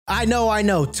I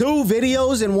know. 2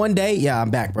 videos in one day. Yeah, I'm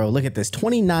back, bro. Look at this.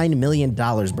 $29 million,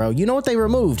 bro. You know what they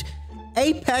removed?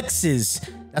 Apexes.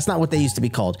 That's not what they used to be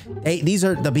called. These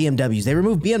are the BMWs. They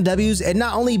removed BMWs, and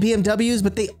not only BMWs,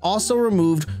 but they also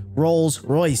removed Rolls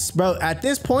Royce. Bro, at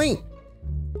this point,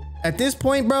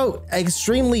 bro,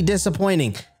 extremely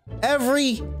disappointing.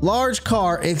 Every large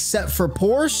car except for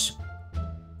Porsche.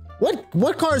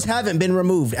 What cars haven't been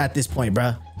removed at this point,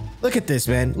 bro? Look at this,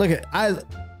 man. Look at,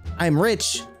 I'm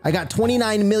rich. I got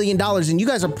 $29 million, and you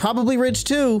guys are probably rich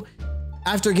too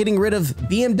after getting rid of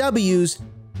BMWs.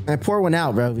 And I pour one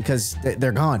out, bro, because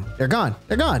they're gone. They're gone.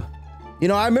 They're gone. You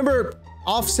know, I remember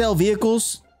off-sale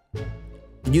vehicles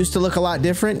used to look a lot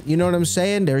different. You know what I'm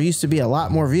saying? There used to be a lot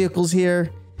more vehicles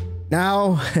here.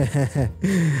 Now,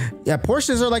 yeah,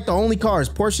 Porsches are like the only cars.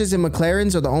 Porsches and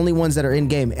McLarens are the only ones that are in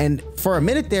game. And for a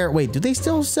minute there, wait, do they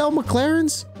still sell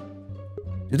McLarens?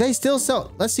 Do they still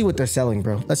sell? Let's see what they're selling,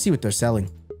 bro. Let's see what they're selling.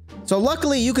 So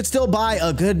luckily, you could still buy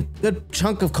a good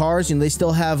chunk of cars. You know, they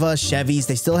still have Chevys.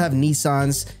 They still have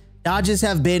Nissans. Dodges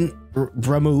have been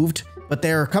removed, but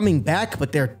they're coming back.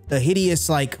 But they're the hideous,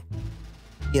 like,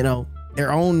 you know,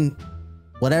 their own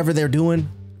whatever they're doing.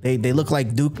 They look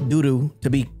like doo-doo, to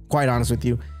be quite honest with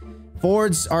you.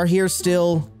 Fords are here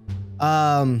still.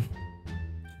 BMWs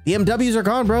are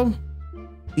gone, bro.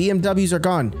 BMWs are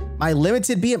gone. My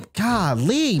limited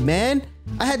golly, man.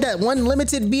 I had that one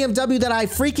limited BMW that I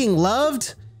freaking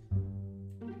loved.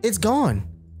 It's gone.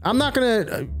 I'm not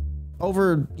gonna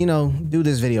do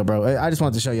this video, bro. I just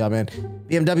wanted to show y'all, man.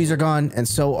 BMWs are gone, and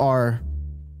so are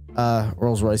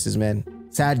Rolls Royces, man.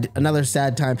 Sad, another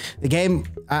sad time. The game,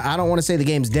 I don't want to say the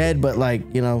game's dead, but like,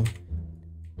 you know,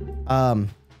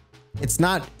 it's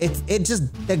not, it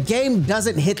just, the game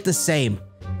doesn't hit the same.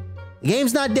 The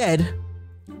game's not dead,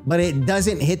 but it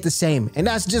doesn't hit the same. And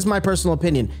that's just my personal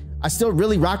opinion. I still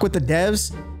really rock with the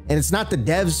devs, and it's not the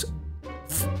devs'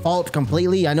 fault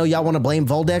completely. I know y'all want to blame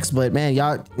Voldex, but man,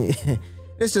 y'all,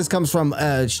 this just comes from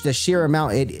the sheer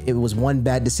amount. It was one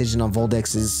bad decision on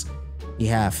Voldex's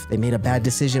behalf. They made a bad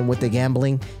decision with the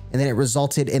gambling, and then it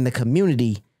resulted in the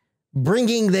community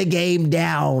bringing the game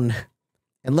down.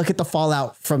 And look at the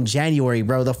fallout from January,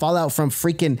 bro. The fallout from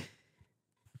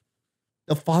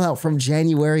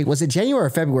January. Was it January or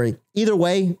February? Either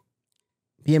way,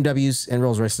 BMWs and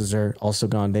Rolls Royces are also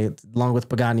gone. They, along with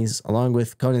Pagani's, along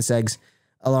with Koenigsegg's,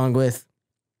 along with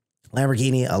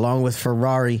Lamborghini, along with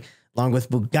Ferrari, along with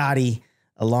Bugatti,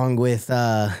 along with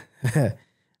what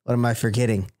am I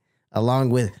forgetting?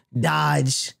 Along with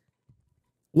Dodge.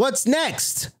 What's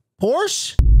next?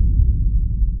 Porsche?